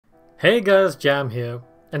Hey guys, Jam here.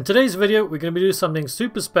 In today's video we're going to be doing something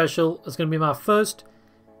super special. It's going to be my first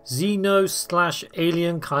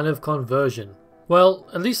Xeno/Alien kind of conversion. Well,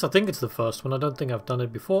 at least I think it's the first one. I don't think I've done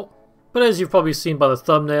it before. But as you've probably seen by the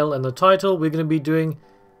thumbnail and the title, we're going to be doing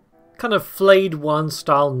kind of Flayed One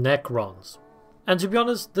style Necrons. And to be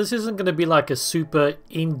honest, this isn't going to be like a super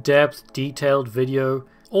in-depth, detailed video,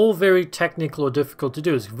 or very technical or difficult to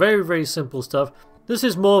do. It's very simple stuff. This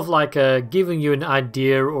is more of like giving you an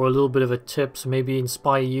idea or a little bit of a tip, so maybe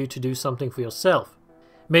inspire you to do something for yourself.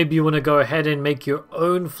 Maybe you want to go ahead and make your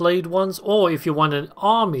own Flayed Ones, or if you want an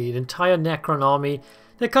army, an entire Necron army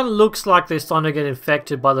that kind of looks like they're starting to get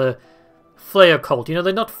infected by the Flayer cult. You know,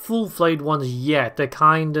 they're not full Flayed Ones yet. They're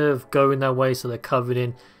kind of going that way, so they're covered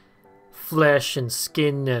in flesh and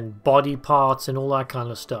skin and body parts and all that kind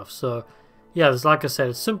of stuff. So yeah, it's like I said,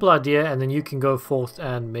 it's a simple idea, and then you can go forth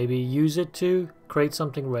and maybe use it to create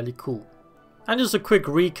something really cool. And just a quick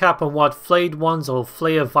recap on what Flayed Ones or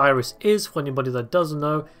Flayer Virus is for anybody that doesn't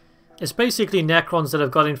know. It's basically Necrons that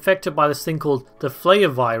have got infected by this thing called the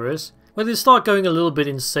Flayer Virus, where they start going a little bit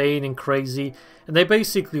insane and crazy, and they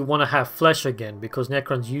basically want to have flesh again, because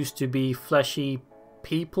Necrons used to be fleshy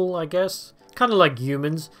people, I guess, kind of like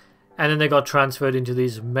humans, and then they got transferred into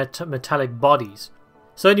these metallic bodies.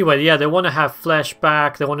 So anyway, yeah, they want to have flesh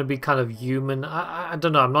back, they want to be kind of human. I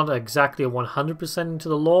don't know, I'm not exactly 100% into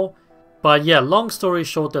the lore. But yeah, long story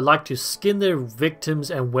short, they like to skin their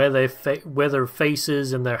victims and wear their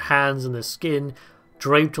faces and their hands and their skin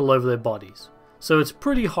draped all over their bodies. So it's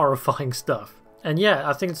pretty horrifying stuff. And yeah,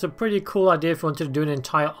 I think it's a pretty cool idea if you wanted to do an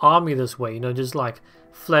entire army this way. You know, just like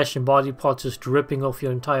flesh and body parts just dripping off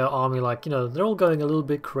your entire army. Like, you know, they're all going a little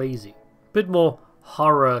bit crazy. Bit more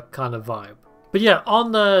horror kind of vibe. But yeah,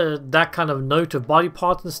 on that kind of note of body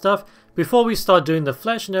parts and stuff, before we start doing the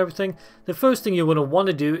flesh and everything, the first thing you're going to want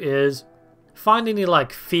to do is find any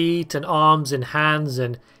like feet and arms and hands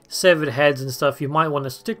and severed heads and stuff you might want to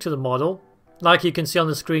stick to the model. Like you can see on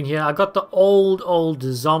the screen here, I got the old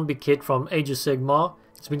zombie kit from Age of Sigmar.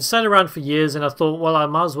 It's been sat around for years, and I thought, well, I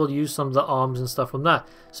might as well use some of the arms and stuff from that.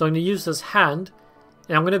 So I'm going to use this hand,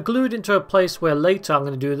 and I'm going to glue it into a place where later I'm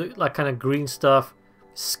going to do like kind of green stuff,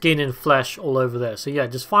 skin and flesh all over there. So yeah,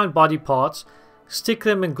 just find body parts, stick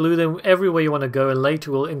them and glue them everywhere you want to go, and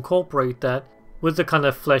later we'll incorporate that with the kind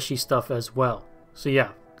of fleshy stuff as well. So yeah,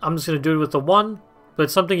 I'm just going to do it with the one, but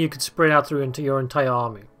it's something you could spread out through into your entire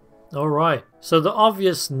army. Alright, so the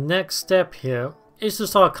obvious next step here is to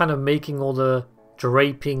start kind of making all the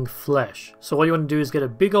draping flesh. So what you want to do is get a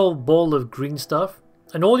big old ball of green stuff,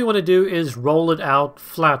 and all you want to do is roll it out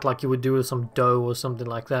flat like you would do with some dough or something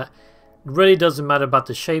like that. It really doesn't matter about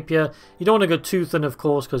the shape here. You don't want to go too thin, of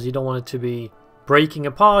course, because you don't want it to be breaking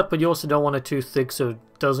apart, but you also don't want it too thick so it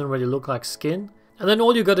doesn't really look like skin. And then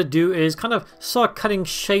all you got to do is kind of start cutting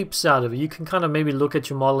shapes out of it. You can kind of maybe look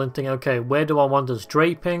at your model and think, okay, where do I want this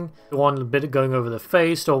draping? Do I want a bit going over the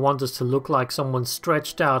face? Do I want this to look like someone's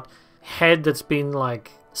stretched out head that's been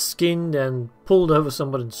like skinned and pulled over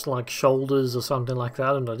someone's like shoulders or something like that?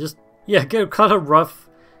 I don't know. Just, yeah, get kind of rough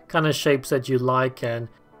kind of shapes that you like, and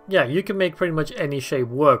yeah, you can make pretty much any shape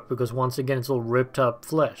work, because once again, it's all ripped up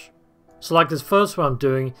flesh. So like this first one I'm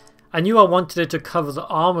doing, I knew I wanted it to cover the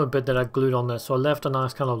armor bit that I glued on there, so I left a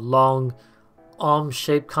nice kind of long arm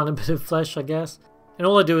shaped kind of bit of flesh, I guess. And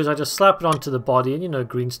all I do is I just slap it onto the body, and you know,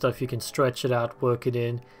 green stuff, you can stretch it out, work it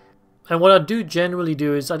in. And what I do generally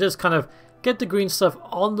do is I just kind of get the green stuff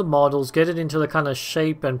on the models, get it into the kind of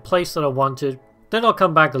shape and place that I wanted. Then I'll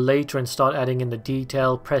come back later and start adding in the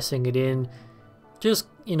detail, pressing it in, just,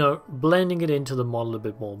 you know, blending it into the model a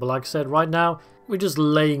bit more. But like I said, right now, we're just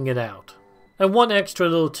laying it out. And one extra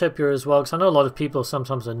little tip here as well, because I know a lot of people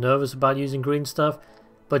sometimes are nervous about using green stuff,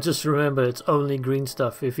 but just remember, it's only green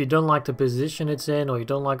stuff. If you don't like the position it's in, or you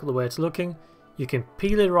don't like the way it's looking, you can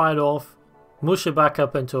peel it right off, mush it back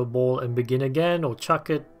up into a ball and begin again, or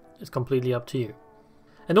chuck it. It's completely up to you.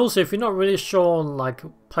 And also, if you're not really sure on like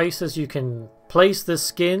places you can place the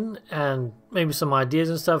skin and maybe some ideas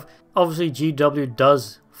and stuff, obviously GW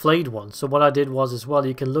does Flayed One. So what I did was as well,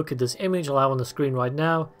 you can look at this image I'll have on the screen right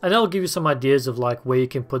now, and that'll give you some ideas of like where you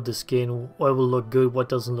can put the skin, what will look good, what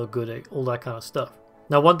doesn't look good, all that kind of stuff.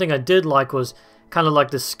 Now one thing I did like was kind of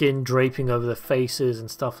like the skin draping over the faces and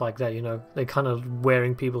stuff like that, you know, they're kind of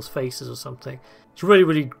wearing people's faces or something. It's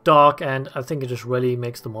really dark, and I think it just really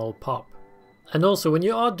makes the model pop. And also, when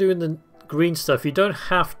you are doing the green stuff, you don't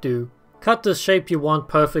have to cut the shape you want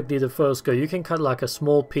perfectly the first go. You can cut like a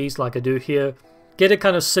small piece like I do here, get it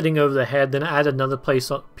kind of sitting over the head, then add another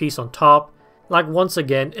piece on top. Like once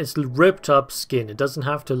again, it's ripped up skin. It doesn't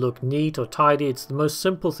have to look neat or tidy. It's the most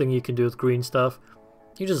simple thing you can do with green stuff.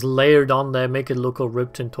 You just layer it on there, make it look all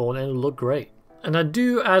ripped and torn, and it'll look great. And I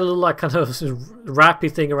do add a little like kind of wrappy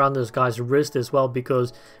thing around this guy's wrist as well,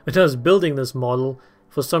 because when I was building this model,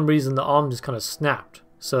 for some reason the arm just kind of snapped.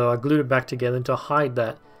 So I glued it back together, and to hide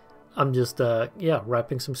that, I'm just yeah,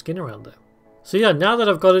 wrapping some skin around there. So yeah, now that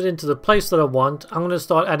I've got it into the place that I want, I'm going to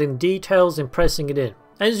start adding details and pressing it in.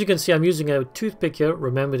 As you can see, I'm using a toothpick here.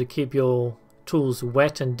 Remember to keep your tools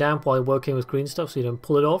wet and damp while working with green stuff so you don't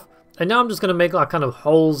pull it off. And now I'm just going to make like kind of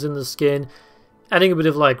holes in the skin, adding a bit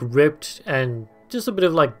of like ripped and just a bit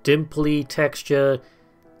of like dimply texture,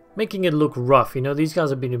 making it look rough. You know, these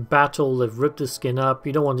guys have been in battle, they've ripped the skin up.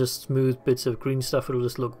 You don't want just smooth bits of green stuff, it'll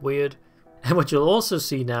just look weird. And what you'll also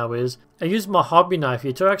see now is I use my hobby knife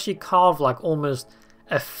here to actually carve like almost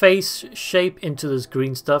a face shape into this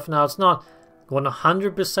green stuff. Now it's not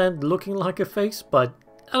 100% looking like a face, but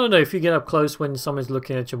I don't know, if you get up close when someone's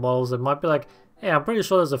looking at your models, it might be like, hey, I'm pretty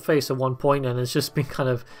sure there's a face at one point and it's just been kind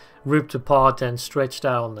of ripped apart and stretched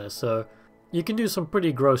out on there. So you can do some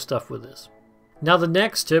pretty gross stuff with this. Now the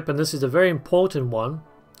next tip, and this is a very important one,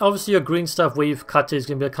 obviously your green stuff where you've cut it is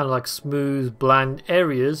going to be kind of like smooth, bland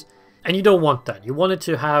areas, and you don't want that. You want it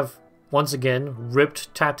to have, once again,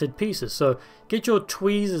 ripped, tattered pieces. So get your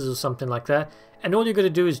tweezers or something like that, and all you're going to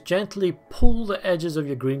do is gently pull the edges of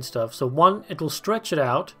your green stuff. So one, it'll stretch it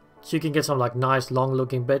out, so you can get some like nice long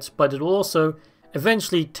looking bits, but it'll also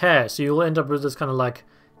eventually tear, so you'll end up with this kind of like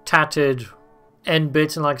tattered end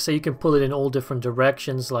bits. And like I say, you can pull it in all different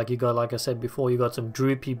directions. Like you got, like I said before, you got some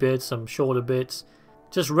droopy bits, some shorter bits.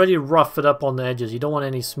 Just really rough it up on the edges. You don't want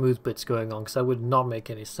any smooth bits going on, because that would not make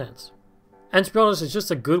any sense. And to be honest, it's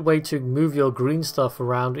just a good way to move your green stuff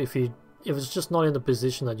around if it's just not in the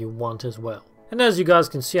position that you want as well. And as you guys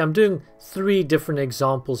can see, I'm doing 3 different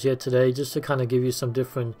examples here today, just to kind of give you some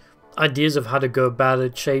different ideas of how to go about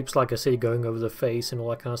it. Shapes, like I say, going over the face and all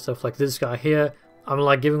that kind of stuff. Like this guy here, I'm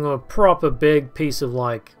like giving him a proper big piece of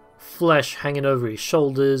like flesh hanging over his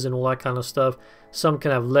shoulders and all that kind of stuff. Some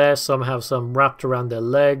can have less, some have some wrapped around their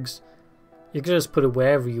legs. You can just put it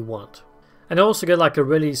wherever you want. And I also get like a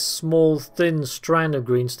really small thin strand of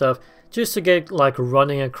green stuff just to get like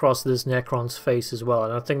running across this Necron's face as well.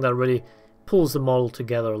 And I think that really pulls the model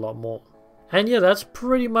together a lot more. And yeah, that's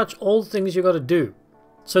pretty much all the things you got to do.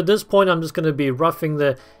 So at this point, I'm just going to be roughing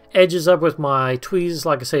the edges up with my tweezers,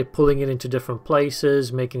 like I say, pulling it into different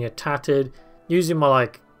places, making it tattered, using my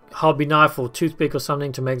like hobby knife or toothpick or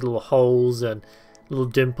something to make little holes and little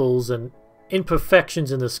dimples and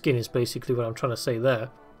imperfections in the skin is basically what I'm trying to say there.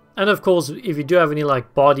 And of course, if you do have any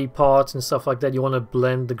like body parts and stuff like that, you want to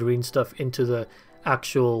blend the green stuff into the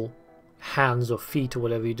actual hands or feet or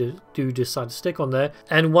whatever you do decide to stick on there.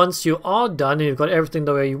 And once you are done and you've got everything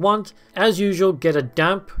the way you want, as usual, get a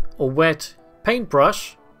damp or wet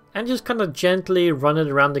paintbrush and just kind of gently run it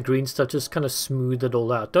around the green stuff, just kind of smooth it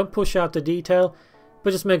all out. Don't push out the detail,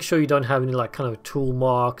 but just make sure you don't have any like kind of tool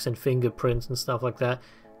marks and fingerprints and stuff like that.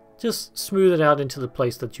 Just smooth it out into the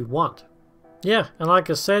place that you want. Yeah, and like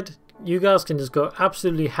I said, you guys can just go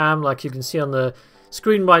absolutely ham. Like you can see on the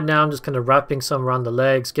screen right now, I'm just kind of wrapping some around the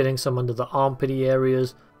legs, getting some under the armpity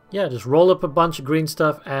areas. Yeah, just roll up a bunch of green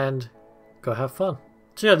stuff and go have fun.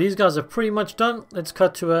 So yeah, these guys are pretty much done. Let's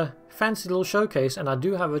cut to a fancy little showcase, and I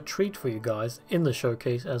do have a treat for you guys in the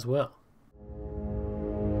showcase as well.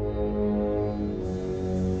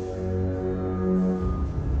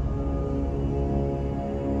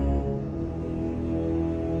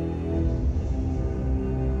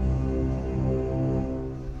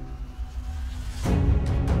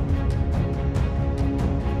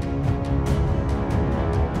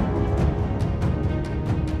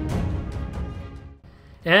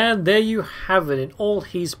 And there you have it in all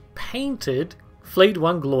his painted Flayed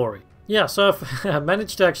One glory. Yeah, so I've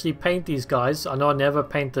managed to actually paint these guys. I know I never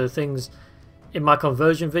paint the things in my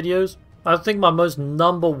conversion videos. I think my most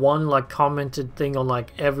 #1 like commented thing on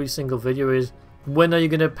like every single video is, when are you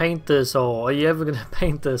going to paint this, or are you ever going to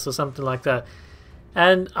paint this, or something like that.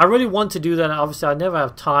 And I really want to do that. Obviously I never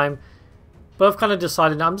have time, but I've kind of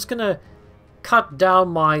decided I'm just going to cut down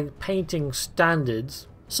my painting standards,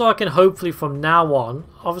 so I can hopefully from now on,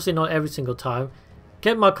 obviously not every single time,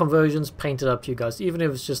 get my conversions painted up to you guys, even if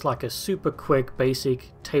it's just like a super quick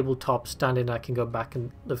basic tabletop standard. I can go back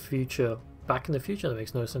in the future, that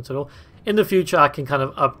makes no sense at all. In the future I can kind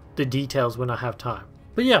of up the details when I have time.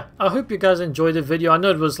 But yeah, I hope you guys enjoyed the video. I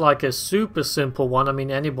know it was like a super simple one. I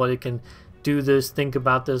mean, anybody can do this, think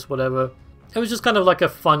about this, whatever. It was just kind of like a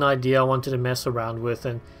fun idea I wanted to mess around with,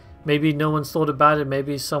 and maybe no one's thought about it,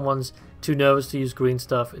 maybe someone's too nervous to use green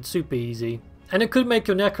stuff. It's super easy. And it could make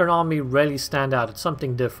your Necron army really stand out. It's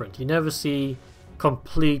something different. You never see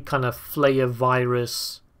complete kind of Flayer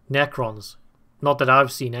Virus Necrons. Not that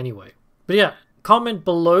I've seen anyway. But yeah, comment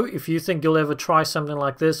below if you think you'll ever try something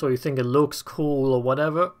like this, or you think it looks cool or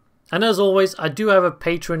whatever. And as always, I do have a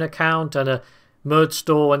Patreon account and a merch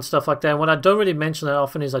store and stuff like that. And what I don't really mention that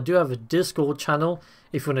often is I do have a Discord channel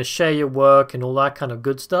if you want to share your work and all that kind of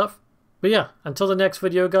good stuff. But yeah, until the next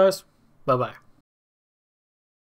video, guys, bye bye.